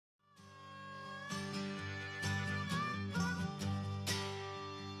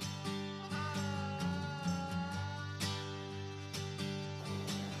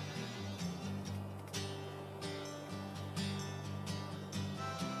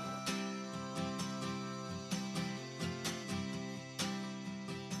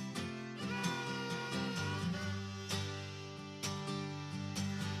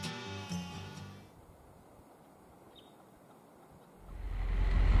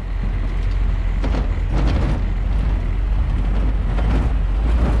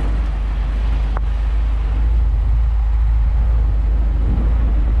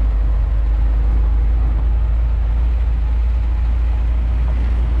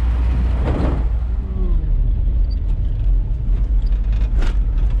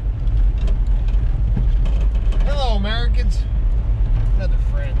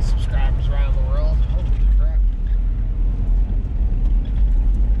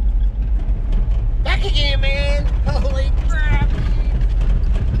Yeah, man. Holy crap.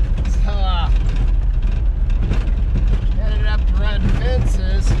 So, headed up to run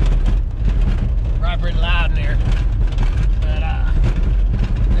fences. Right pretty loud in here. But,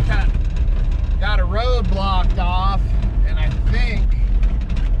 they got a road blocked off, and I think,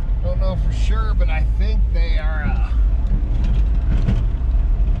 don't know for sure, but I think they are, I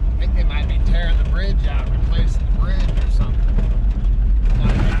think they might be tearing the bridge out, replacing the bridge or something.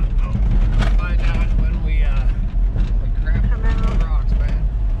 Find out when we crap come out. Rocks, man.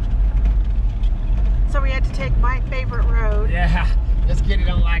 So we had to take my favorite road. Yeah, this kitty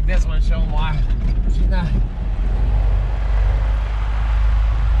don't like this one. Show them why. She's not.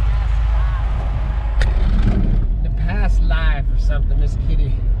 In the past life or something, this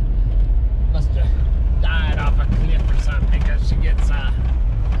kitty must have died off a cliff or something because she gets some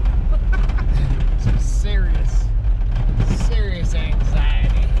serious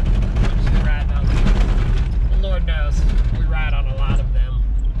anxiety. She's riding on them. And Lord knows, we ride on a lot of them.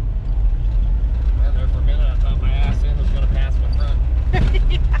 And there for a minute I thought my ass end was going to pass my front.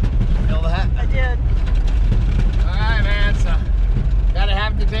 Yeah, Feel that? I did. Alright, man, so gotta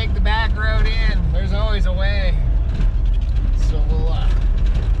have to take the back road in. There's always a way. So we'll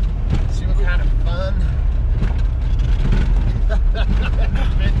see what kind of fun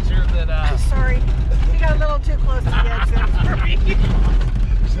adventure that Sorry, we got a little too close to the exit for me.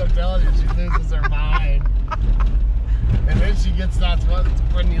 I'm telling you, she loses her mind. And then she gets that one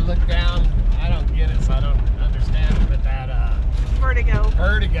when you look down. I don't get it, so I don't understand it, but that Vertigo.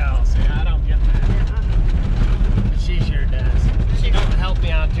 See, I don't get that. Yeah. But she sure does. She don't help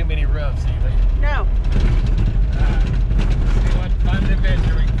me on too many roofs either. No. See what fun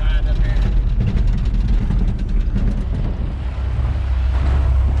adventure we can find up here.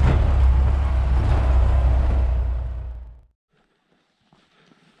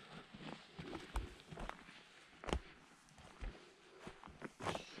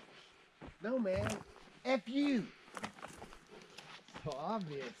 No, man. F you. So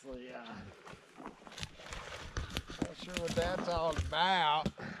obviously, not sure what that's all about.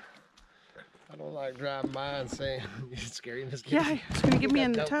 I don't like driving by and saying, "You scaring this kid." Yeah, it's gonna get me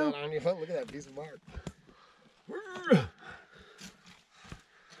in the toe. On your foot. Look at that piece of bark.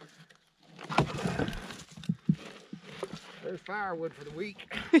 There's firewood for the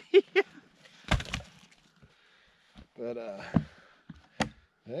week. Yeah. But I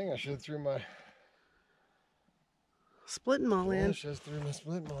think I should have threw my Splitting them all in. I just threw my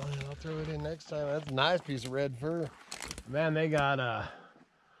split ball in. I'll throw it in next time. That's a nice piece of red fur. Man, they got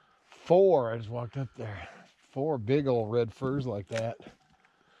 4. I just walked up there. 4 big old red furs like that.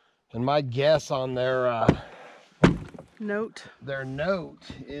 And my guess on their note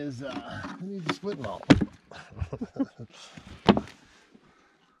is who needs a split ball?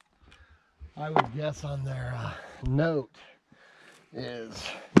 I would guess on their note is,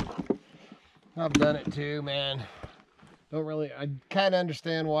 I've done it too, man. Don't really, I kind of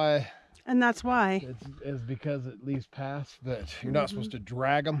understand why. And that's why. It's because it leaves paths, but you're not supposed to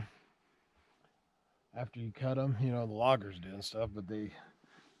drag them after you cut them. You know, the loggers do and stuff, but they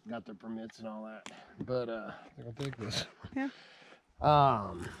got their permits and all that. But they're gonna take this. Yeah.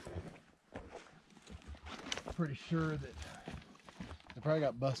 Pretty sure that they probably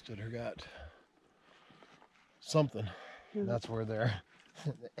got busted or got something. That's where they're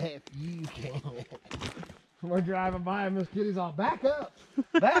F you came in. We're driving by and Miss Kitty's all, back up.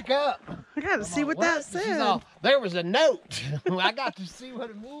 I gotta see what that said. She's all, there was a note. I got to see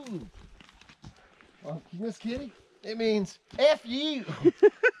what it means. Well, Miss Kitty, it means F you.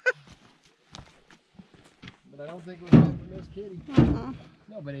 But I don't think it was meant for Miss Kitty.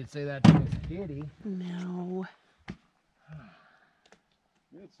 Nobody'd say that to Miss Kitty. No.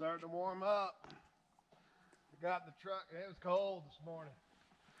 It's starting to warm up. I got in the truck. It was cold this morning.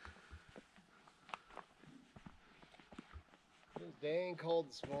 It was dang cold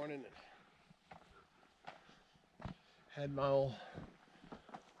this morning. Had my old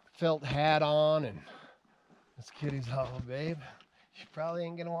felt hat on, and this Kitty's all, babe, you probably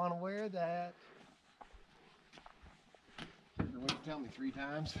ain't gonna want to wear that. What did you tell me 3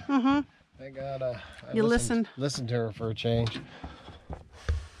 times? Thank God I listened to her for a change.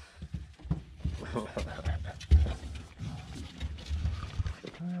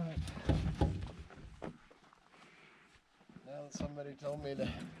 Alright. Now that somebody told me to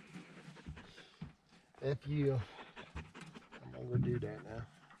F you, I'm gonna go do that now.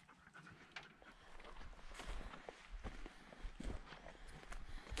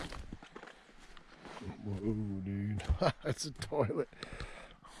 Whoa, dude. That's a toilet.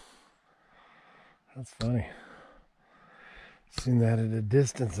 That's funny. Seen that at a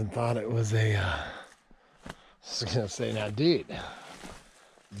distance and thought it was a I was gonna say, now, dude,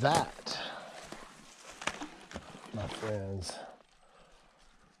 that, my friends,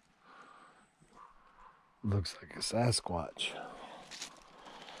 looks like a Sasquatch.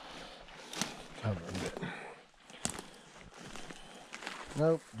 Cover a bit.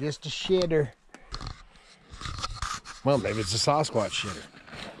 Nope, just a shitter. Well, maybe it's a Sasquatch shitter.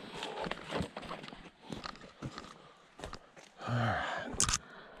 All right.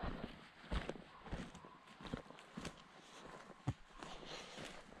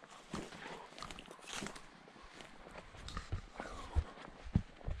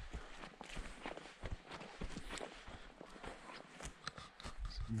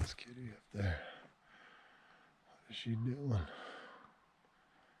 This kitty up there. What is she doing?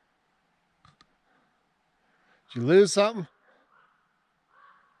 Did you lose something?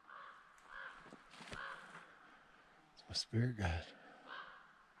 It's my spirit guide.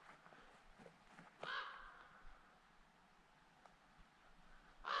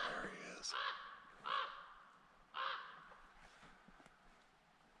 There he is.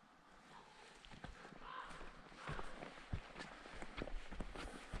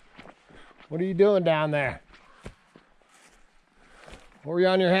 What are you doing down there? What were you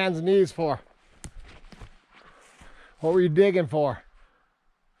on your hands and knees for? What were you digging for?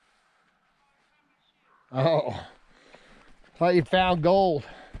 Oh, thought you found gold.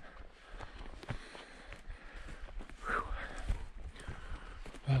 Whew.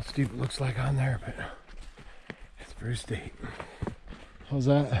 How steep it looks like on there, but it's pretty steep. How's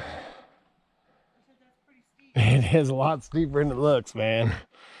that? I said that's pretty steep. It is a lot steeper than it looks, man.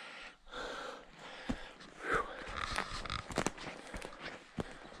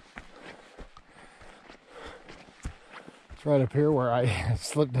 It's right up here where I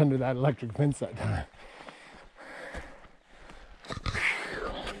slipped under that electric fence that time.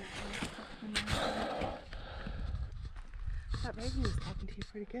 That baby was talking to you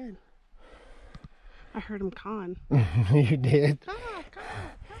pretty good. I heard him con. You did? Come on.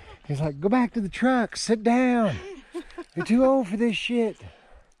 He's like, go back to the truck, sit down. You're too old for this shit.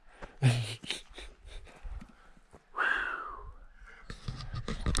 There's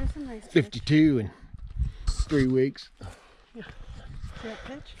a nice 52 in 3 weeks. Yeah. See that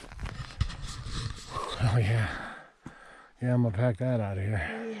pitch? Oh yeah. Yeah, I'm gonna pack that out of here.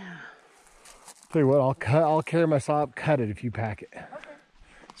 Yeah. Tell you what, I'll carry my saw up, cut it if you pack it. Okay.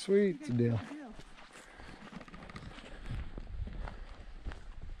 Sweet, it's a deal.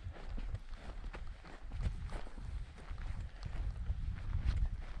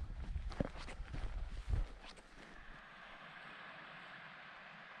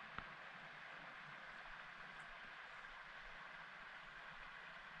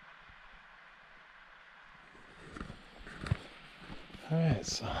 All right,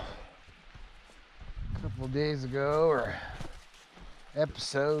 so a couple of days ago, or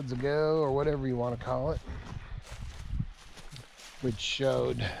episodes ago, or whatever you want to call it, which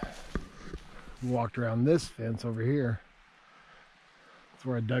showed, we walked around this fence over here. That's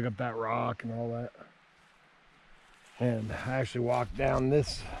where I dug up that rock and all that. And I actually walked down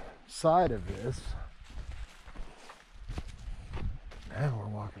this side of this. Now we're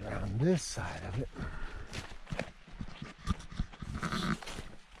walking around this side of it.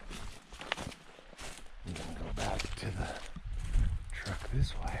 I'm gonna go back to the truck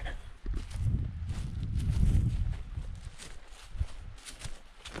this way.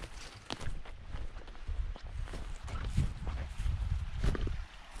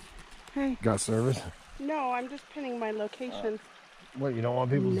 Hey. Got service? No, I'm just pinning my location. What, you don't want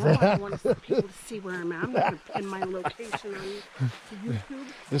people to No, see I that? don't want people to see where I'm at. I'm not going to pin my location on YouTube.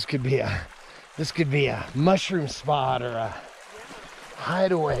 This could be a mushroom spot or a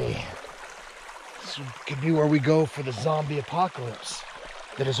hideaway. This could be where we go for the zombie apocalypse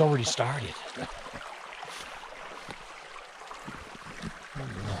that has already started.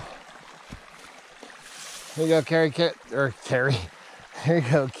 Here you go, Carrie. Here you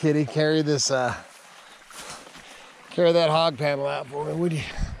go, kitty. Carry this, carry that hog panel out for me, would you?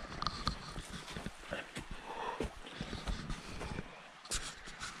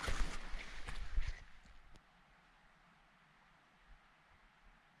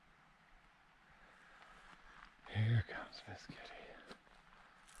 Here comes Miss Kitty.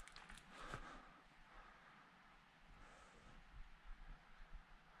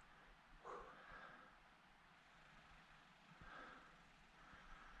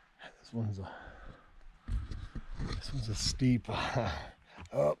 This one's a steep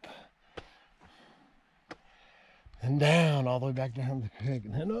up and down, all the way back down the creek,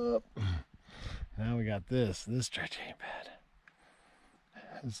 and then up. Now we got this. This stretch ain't bad.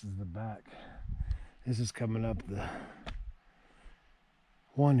 This is the back This is coming up the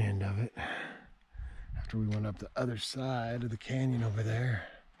one end of it. After we went up the other side of the canyon over there.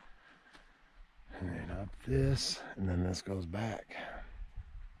 And then up this, and then this goes back.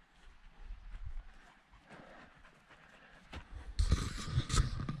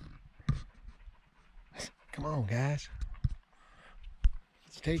 Come on, guys.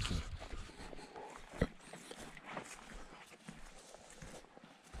 Let's take you.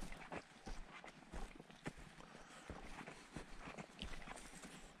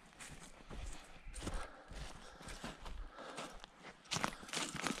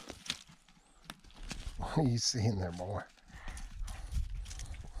 What are you seeing there, boy?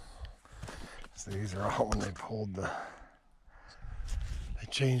 So these are all when they pulled they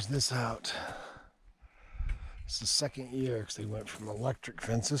changed this out. It's the second year because they went from electric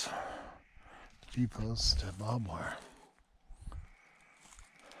fences, T-posts, to barbed wire.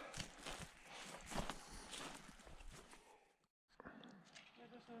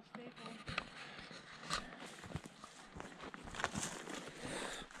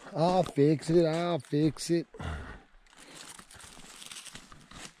 I'll fix it, I'll fix it.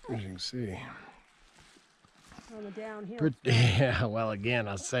 As you can see. On the downhill. Yeah, well, again,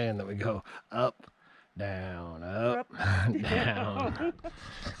 I was saying that we go up, down, up, down.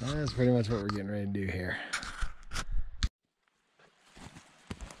 That's pretty much what we're getting ready to do here.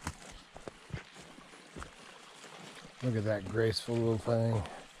 Look at that graceful little thing.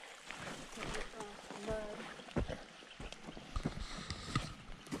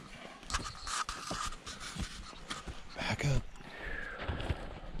 Back up.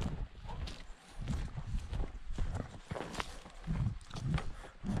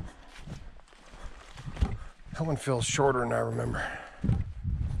 That one feels shorter than I remember.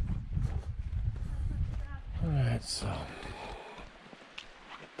 Alright, so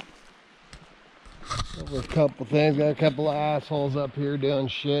over a couple things. Got a couple of assholes up here doing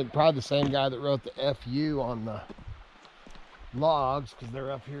shit. Probably the same guy that wrote the FU on the logs because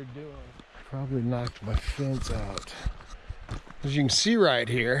they're up here doing. Probably knocked my fence out. As you can see right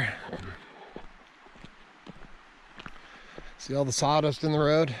here, see all the sawdust in the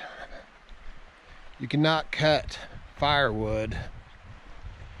road? You cannot cut firewood.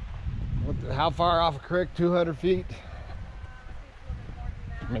 How far off a creek? 200 feet?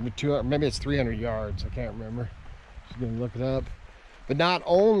 Maybe 200, maybe it's 300 yards. I can't remember. Just gonna look it up. But not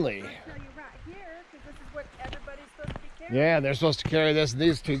only. Yeah, they're supposed to carry this.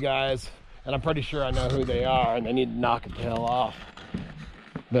 These two guys, and I'm pretty sure I know who they are, and they need to knock it the hell off.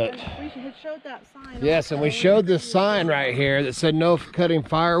 But we had showed that sign. yes, and we showed this sign right here that said no cutting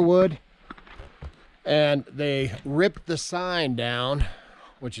firewood. And they ripped the sign down,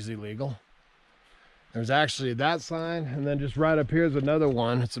 which is illegal. There's actually that sign, and then just right up here is another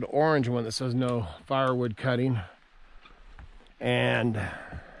one. It's an orange one that says no firewood cutting. And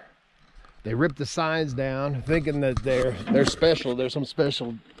they ripped the signs down, thinking that they're special. There's some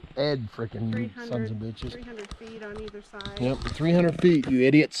special ed freaking sons of bitches. 300 feet on either side. Yep, 300 feet, you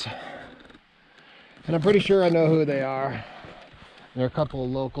idiots. And I'm pretty sure I know who they are. They're a couple of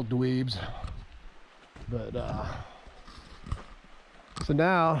local dweebs. But, so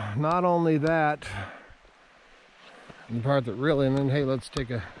now, not only that, the part that really, and then, hey, let's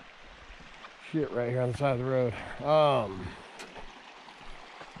take a shit right here on the side of the road.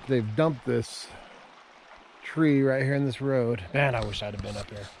 They've dumped this tree right here in this road. Man, I wish I'd have been up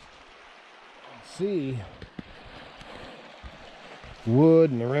here. See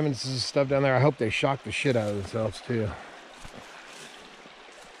wood and the remnants and stuff down there. I hope they shocked the shit out of themselves too.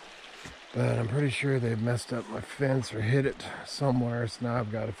 But I'm pretty sure they've messed up my fence or hit it somewhere, so now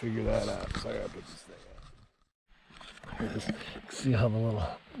I've got to figure that out. So I gotta put this thing up. See all the little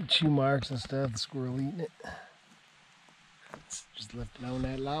chew marks and stuff, the squirrel eating it. It's just left it on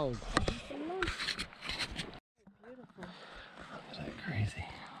that log. Beautiful. Is that crazy?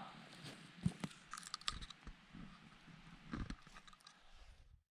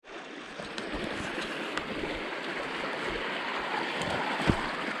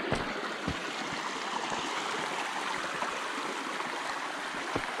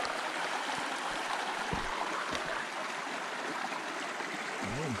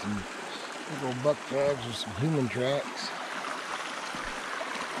 Some big old buck tracks or some human tracks.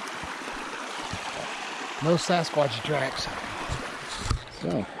 No Sasquatchy tracks.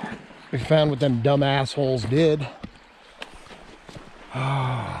 So, we found what them dumb assholes did.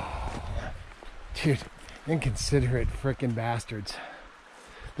 Oh, dude, inconsiderate frickin' bastards.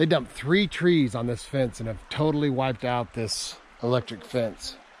 They dumped 3 trees on this fence and have totally wiped out this electric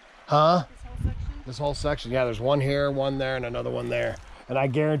fence. Huh? This whole section? This whole section, yeah, there's one here, one there, and another one there. And I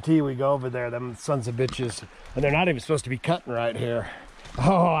guarantee we go over there, them sons of bitches, and they're not even supposed to be cutting right here.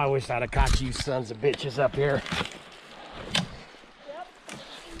 Oh, I wish I'd have caught you sons of bitches up here.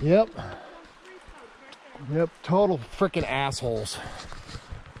 Yep. Yep, total freaking assholes.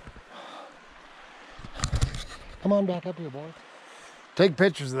 Come on back up here, boy. Take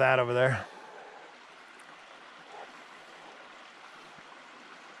pictures of that over there.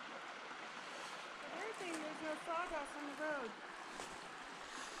 There's no sawdust on the road.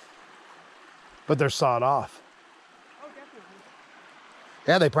 But they're sawed off. Oh, definitely.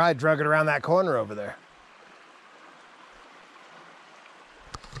 Yeah, they probably drug it around that corner over there.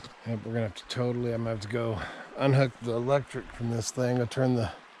 Yep, we're gonna have to totally, I'm gonna have to go unhook the electric from this thing. I'll turn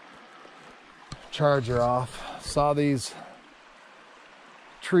the charger off. Saw these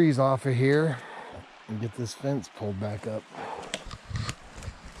trees off of here and get this fence pulled back up.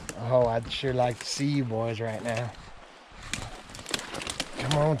 Oh, I'd sure like to see you boys right now.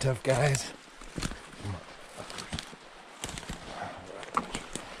 Come on, tough guys.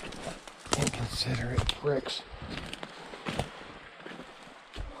 Inconsiderate pricks.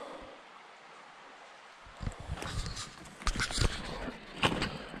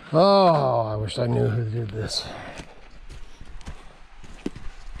 Oh, I wish I knew who did this.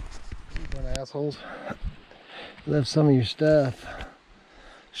 What assholes. Left some of your stuff.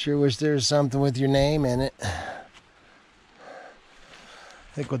 Sure wish there was something with your name in it. I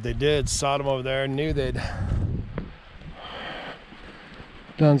think what they did, sawed them over there, knew they'd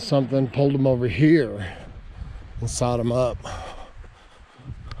done something, pulled them over here and sawed them up.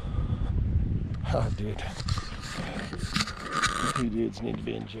 Oh, dude. You dudes need to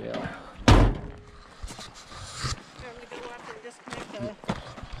be in jail. You want me to go up and disconnect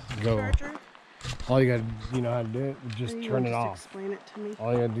the charger? All you gotta, you know how to do it, just Or you turn want it to off. Explain it to me.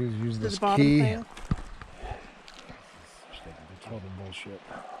 All you gotta do is use this bottom key. thing? Total bullshit.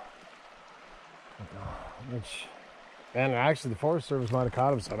 Which, man, actually the Forest Service might have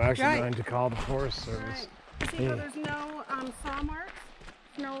caught him, so I'm actually going to call the Forest Service. Right. See how there's no saw marks?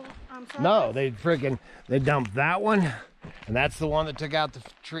 No saw No, marks? they dumped that one, and that's the one that took out the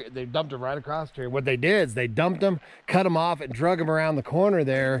tree. They dumped it right across the tree. What they did is they dumped them, cut them off, and drug them around the corner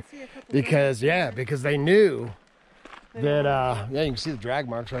there because they knew that yeah, you can see the drag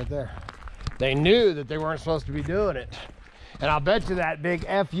marks right there. They knew that they weren't supposed to be doing it. And I'll bet you that big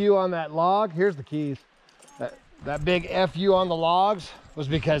FU on that log, here's the keys. That big FU on the logs was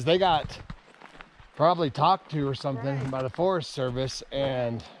because they got probably talked to or something by the Forest Service,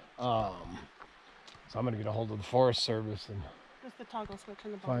 and so I'm gonna get a hold of the Forest Service and Just the toggle switch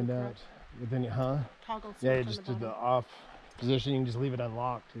on the bottom. find out. Within it, huh? Toggle switch Yeah, you on just the did the bottom. off position. You can just leave it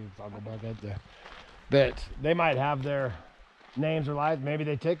unlocked too. I'll go back up there. But they might have their names or lives. Maybe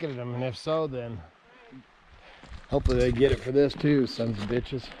they ticketed them, and if so, then hopefully they get it for this too, sons of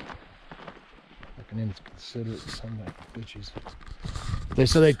bitches. Fucking inconsiderate sons of bitches. They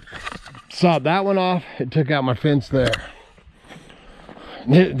sawed that one off. It took out my fence there.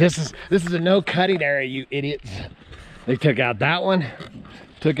 This is a no cutting area, you idiots. They took out that one,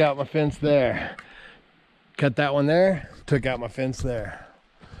 took out my fence there. Cut that one there, took out my fence there.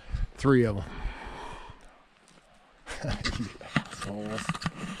 3 of them. You assholes.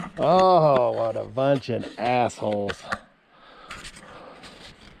 Oh, what a bunch of assholes.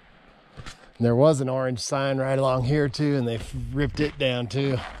 There was an orange sign right along here too, and they ripped it down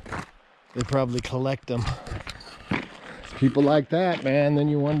too. They probably collect them. It's people like that, man. Then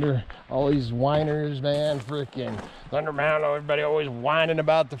you wonder, all these whiners, man, freaking Thunder Mountain, everybody always whining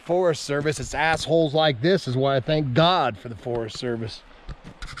about the Forest Service. It's assholes like this is why I thank God for the Forest Service.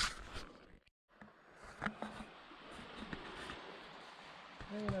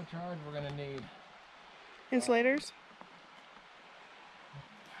 Hanging on charge, we're gonna need Insulators?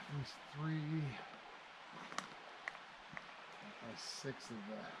 at least 3, like 6 of the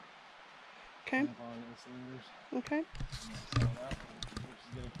Okay. tampon insulators. Okay. We're just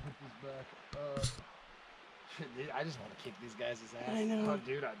gonna put this back up. Shit, dude, I just want to kick these guys' ass. I know. Oh,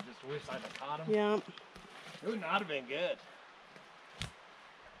 dude, I just wish I'd have caught him. Yeah. It would not have been good.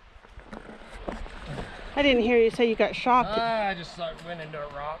 I didn't hear you say you got shocked. I just went into a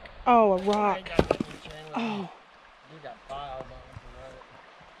rock. Oh, a I rock. ain't got nothing to chain with me. Oh. You got files on it for right.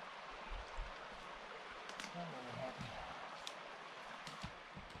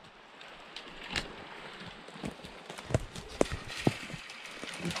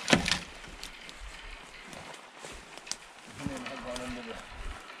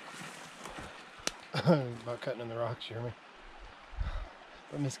 About cutting in the rocks, you hear me?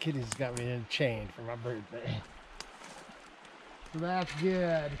 But Miss Kitty's got me in chain for my birthday. So that's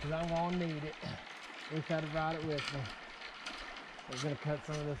good, because I'm gonna need it. Wish I'd have brought it with me. I was gonna cut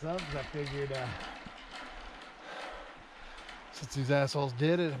some of this up because I figured since these assholes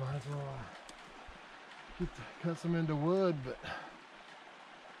did it, I might as well cut some into wood, but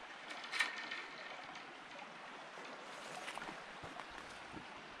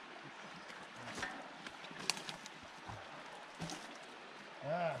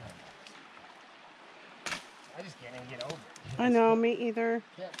I just can't even get over it. I know, me either.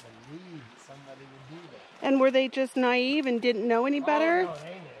 Can't believe somebody would do that. And were they just naive and didn't know any better? Oh, no,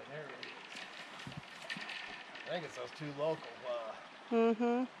 they knew. I think it's those two local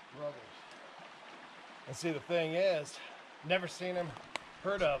brothers. And see, the thing is, never seen them,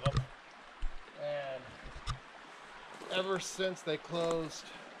 heard of them, and ever since they closed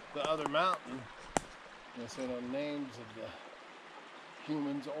the other mountain, they say no names of the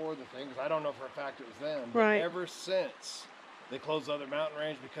humans or the things. I don't know for a fact it was them. Right. But ever since they closed the other mountain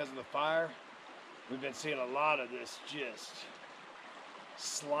range because of the fire, we've been seeing a lot of this just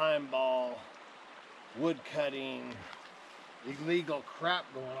slime ball, wood cutting, illegal crap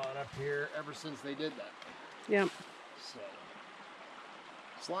going on up here ever since they did that. Yep. So,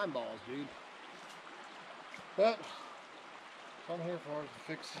 slime balls, dude. But what I'm here for is to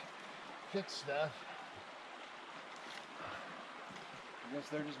fix stuff. I guess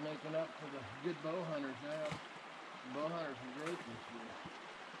they're just making up for the good bow hunters now. The bow hunters were great this year.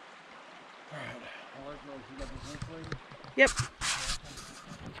 Alright, I'll work on you got this insulated? Yep.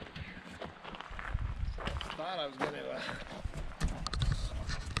 Thought I was gonna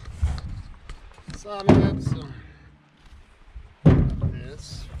saw me up some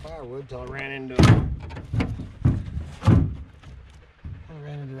this firewood till I ran into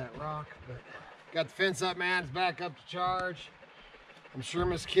that rock, but got the fence up, man. It's back up to charge. I'm sure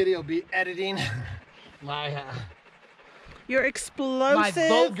Miss Kitty will be editing my Your explosive, my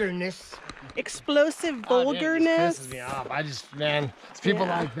vulgarness. explosive Oh, vulgarness. dude, it just pisses me off. I just, man, it's people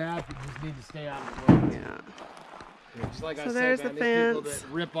like that that just need to stay out of the woods. Yeah. Yeah, just like So I said, there's man, the these people fence. that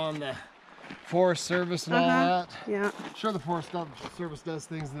rip on the Forest Service and all that. Yeah. Sure, the Forest Service does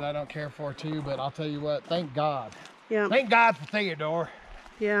things that I don't care for too, but I'll tell you what, thank God. Yeah. Thank God for Theodore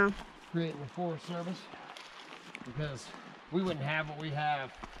Yeah. creating the Forest Service, because we wouldn't have what we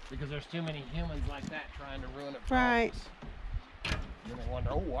have because there's too many humans like that trying to ruin it for Right. us. And then they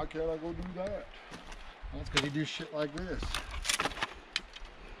wonder, oh, why can't I go do that? Well, it's because you do shit like this.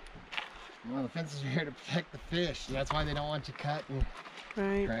 Well, the fences are here to protect the fish, so that's why they don't want you cutting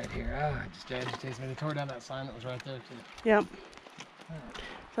Right. right here. Ah, it just agitates me. They tore down that sign that was right there too. Yep. Alright,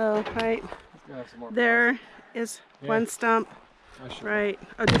 So, right let's go have some more there is one stump. I should- Right.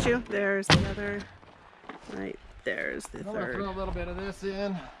 Oh, did you? There's the other. Right. There's the I'm gonna throw a third. little bit of this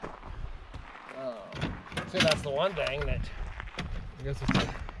in. See, that's the one thing that I guess it's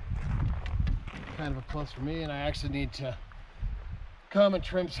kind of a plus for me, and I actually need to come and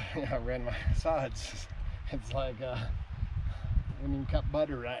trim some. I ran my sides. It's like when you cut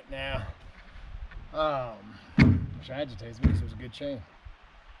butter right now. Which agitates me because it was a good chain.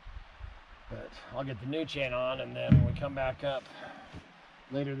 But I'll get the new chain on, and then when we come back up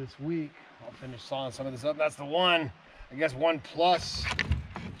later this week, I'll finish sawing some of this up. That's the one, I guess, one plus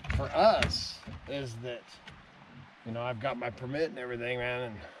for us is that, you know, I've got my permit and everything,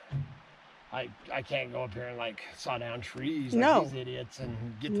 man, and I can't go up here and like saw down trees like these idiots and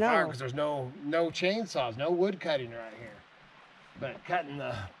get the fire because there's no chainsaws, no wood cutting right here. But cutting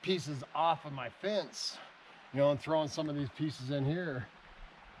the pieces off of my fence, you know, and throwing some of these pieces in here,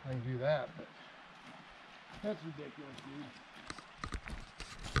 I can do that. But that's ridiculous,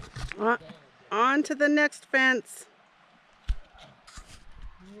 dude. On to the next fence.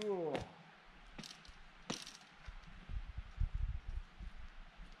 Whoa.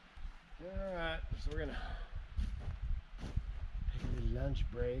 All right, so we're gonna take a lunch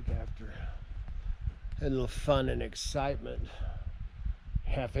break after a little fun and excitement.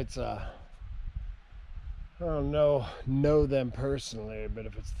 If it's I don't know them personally, but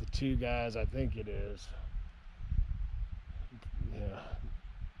if it's the two guys, I think it is. Yeah,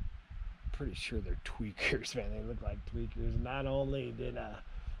 pretty sure they're tweakers, man. They look like tweakers. Not only did I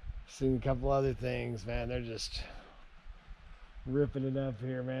see a couple other things, man, they're just ripping it up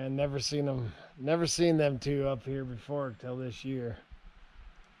here, man. Never seen them two up here before till this year.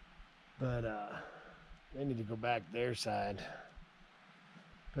 But they need to go back their side.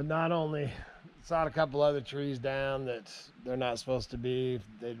 But not only sawed a couple other trees down that they're not supposed to be.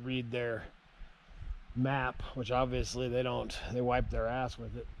 They'd read their map, which obviously they don't. They wipe their ass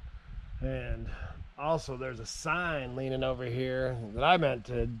with it. And also there's a sign leaning over here that I meant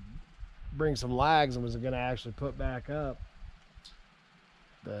to bring some lags and was going to actually put back up.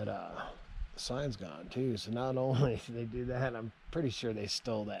 But the sign's gone too. So not only did they do that, I'm pretty sure they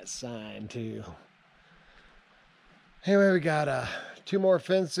stole that sign too. Anyway, we got 2 more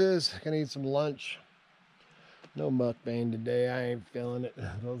fences. Gonna eat some lunch. No mukbang today. I ain't feeling it.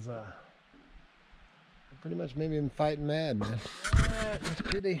 Those pretty much maybe I'm fighting mad, man.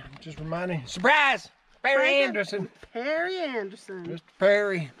 Mr. Kitty, just reminding. Surprise! Perry Anderson. Perry Anderson. Mr.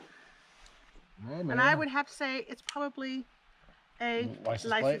 Perry. Oh, and I would have to say it's probably a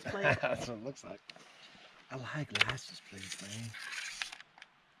license plate. That's what it looks like. I like license plates, man.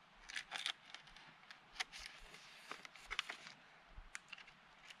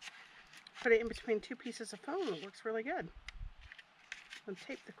 Put it in between 2 pieces of foam. It looks really good. And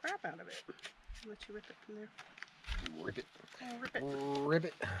tape the crap out of it. I'll let you rip it from there. Rip it. Oh, rip it. Rip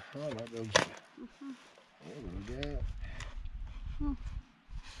it. Oh, that goes. There we go.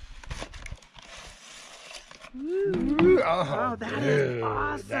 Ooh. Oh, that dude, is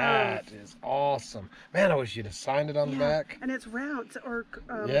awesome. That is awesome. Man, I wish you'd have signed it on the back. And it's round. Or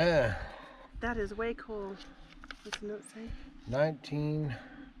yeah. That is way cool. What's the note say?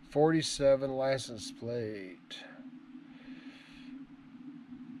 1947 license plate.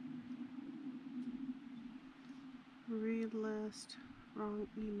 Read list. Wrong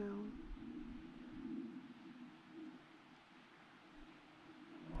email.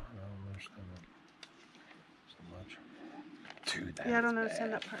 There's so much. Dude, that I don't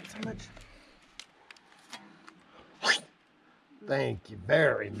understand that part so much. Thank you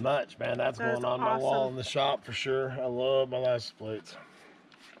very much, man. That's That going on my wall in the shop for sure. I love my license plates.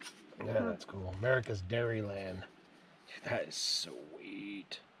 Yeah, that's cool. America's Dairyland. Dude, that is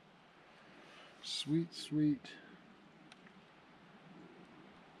sweet. Sweet, sweet.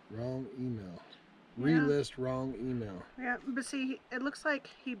 Wrong email. Relist wrong email. Yeah, but see, it looks like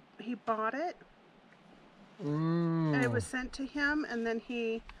he bought it. And And it was sent to him, and then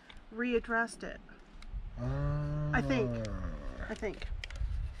he readdressed it. I think.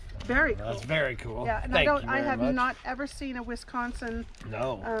 Very cool. That's very cool. Yeah, and I have not ever seen a Wisconsin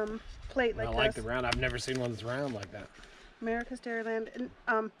plate like this. I like the round. I've never seen one that's round like that. America's Dairyland. And,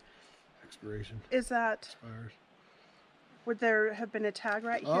 expiration. is that? Expires. Would there have been a tag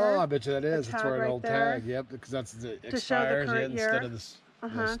right here? Oh, I bet you that is. That's where an old there. tag. Yep, because that's the To show the current year. instead of the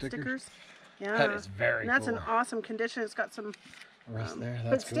stickers. Yeah. That is very And that's cool. an awesome condition. It's got some. Rest there. But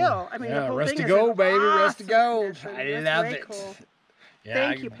That's still, cool. I mean, yeah, the whole rest thing to is go, an baby. Rest to awesome go. condition. I That's love way it. Cool. Yeah,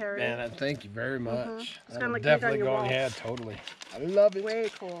 Thank you, Perry. Man, thank you very much. It's gonna look definitely neat on your going. wall. Yeah, totally. I love it. Way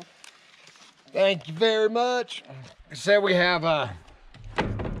cool. Thank you very much. Like I said, we have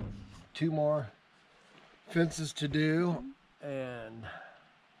 2 more fences to do, and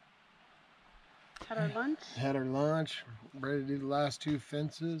Had our lunch. had our lunch. Ready to do the last 2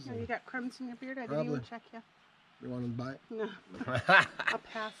 fences. Oh, you got crumbs in your beard? I didn't Probably. even check you. You want to bite? No, I'll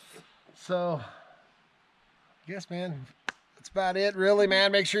pass. So, I guess, man, that's about it, really,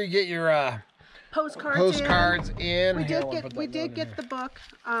 man. Make sure you get your Postcards in. in. We did get the book.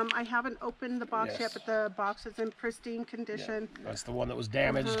 I haven't opened the box yet, but the box is in pristine condition. Yeah, that's the one that was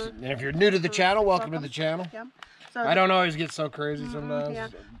damaged. And if you're new to the channel, welcome to the channel. Yeah. So I don't always get so crazy sometimes. Yeah.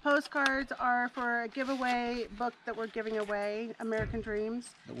 Postcards are for a giveaway book that we're giving away, American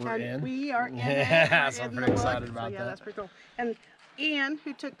Dreams. That we're in. We are in Yeah, it. so I'm in pretty the excited book. about So, yeah, that. that's pretty cool. And Ian,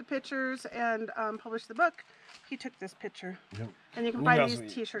 who took the pictures and published the book, he took this picture. Yep. And you can find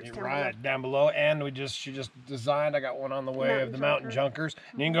these t-shirts down below. Right, down below. And she just designed, I got one on the way of the Mountain Junkers.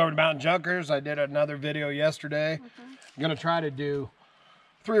 And you can go over to Mountain Junkers. I did another video yesterday. I'm going to try to do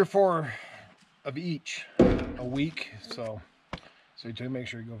 3 or 4 of each a week. So you do make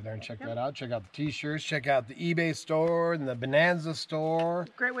sure you go over there and check that out. Check out the t-shirts. Check out the eBay store and the Bonanza store.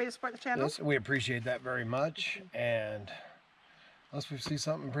 Great way to support the channel. Yes, we appreciate that very much. And unless we see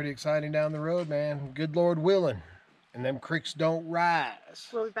something pretty exciting down the road, man, good Lord willing, and them creeks don't rise.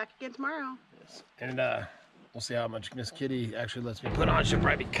 We'll be back again tomorrow. Yes. And we'll see how much Miss Kitty actually lets me put on. She'll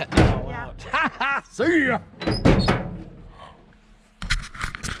probably be cutting it all out. See ya!